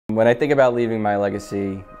When I think about leaving my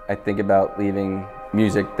legacy, I think about leaving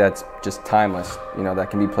music that's just timeless, you know,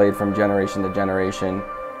 that can be played from generation to generation.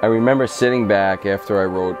 I remember sitting back after I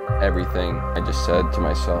wrote everything. I just said to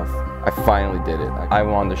myself, I finally did it. I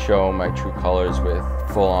wanted to show my true colors with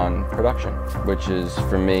full-on production, which is,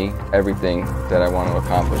 for me, everything that I want to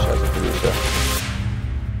accomplish as a producer.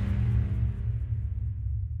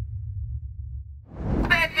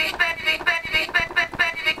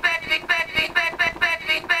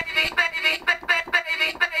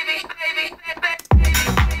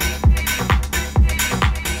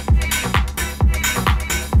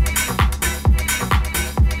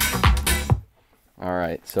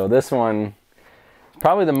 Alright, so this one is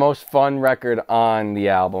probably the most fun record on the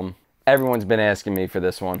album. Everyone's been asking me for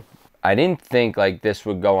this one. I didn't think like this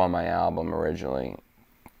would go on my album originally,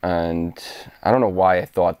 and I don't know why I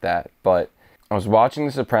thought that, but I was watching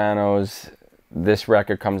The Sopranos, this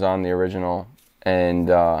record comes on the original,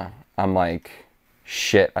 and I'm like,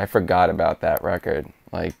 shit, I forgot about that record.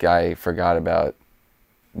 Like, I forgot about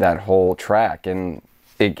that whole track, and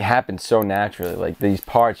it happened so naturally. Like, these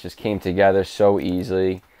parts just came together so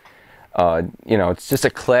easily. You know, it's just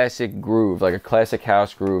a classic groove, like a classic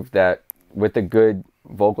house groove that, with a good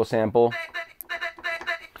vocal sample,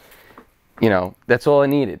 you know, that's all it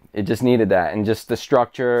needed. It just needed that, and just the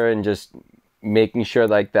structure and just making sure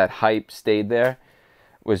like that hype stayed there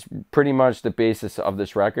was pretty much the basis of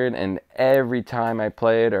this record. And every time I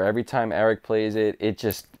play it, or every time Eric plays it,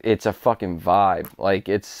 it's a fucking vibe. Like,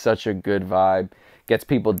 it's such a good vibe. Gets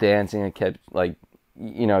people dancing. It kept, like,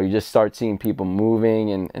 you know, you just start seeing people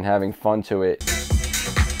moving and having fun to it.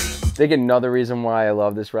 I think another reason why I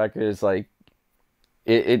love this record is, like,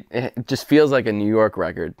 it just feels like a New York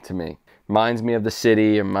record to me. Reminds me of the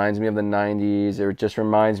city, it reminds me of the 90s, it just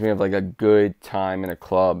reminds me of like a good time in a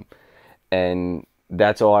club. And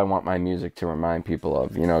that's all I want my music to remind people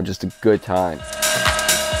of, you know, just a good time.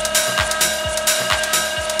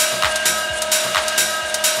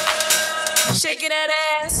 Shaking that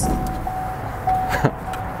ass.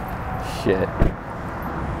 Shit.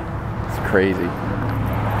 It's crazy.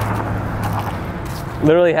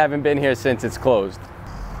 Literally haven't been here since it's closed.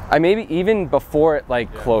 I maybe even before it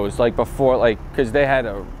like closed, like before, like, because they had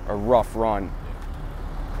a rough run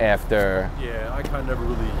after. Yeah, Icon never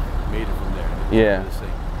really made it from there.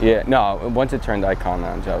 Yeah, no, once it turned Icon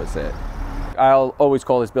Lounge, that was it. I'll always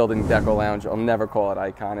call this building Deco Lounge. I'll never call it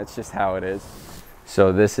Icon, it's just how it is.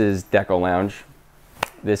 So this is Deco Lounge.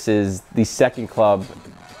 This is the second club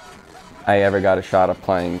I ever got a shot of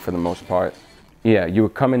playing for the most part. Yeah, you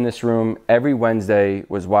would come in this room, every Wednesday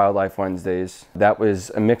was Wildlife Wednesdays. That was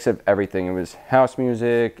a mix of everything. It was house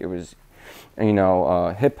music, it was, you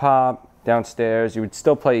know, hip hop downstairs. You would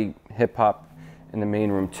still play hip hop in the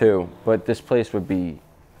main room too, but this place would be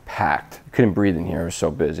packed. You couldn't breathe in here, it was so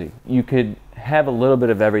busy. You could have a little bit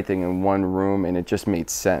of everything in one room and it just made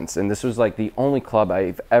sense. And this was like the only club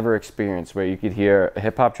I've ever experienced where you could hear a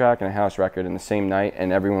hip hop track and a house record in the same night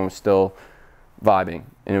and everyone was still vibing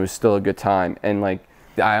and it was still a good time. And like,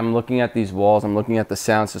 I'm looking at these walls, I'm looking at the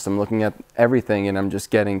sound system, looking at everything, and I'm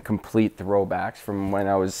just getting complete throwbacks from when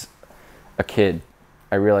I was a kid.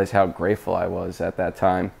 I realized how grateful I was at that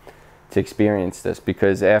time to experience this,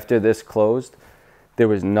 because after this closed, there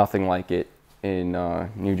was nothing like it in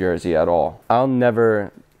New Jersey at all. I'll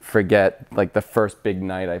never forget like the first big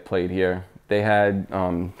night I played here. They had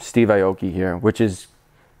Steve Aoki here, which is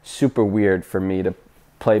super weird for me to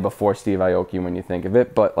play before Steve Aoki when you think of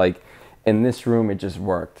it, but like in this room it just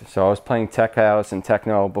worked. So I was playing tech house and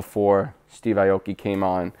techno before Steve Aoki came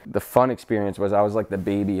on. The fun experience was I was like the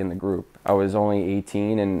baby in the group. I was only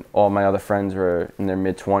 18 and all my other friends were in their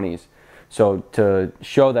mid-20s. So to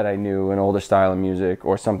show that I knew an older style of music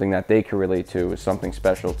or something that they could relate to was something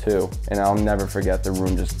special too. And I'll never forget the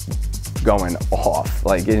room just going off,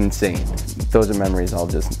 like insane. Those are memories I'll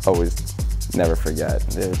just always never forget.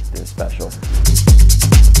 They're special.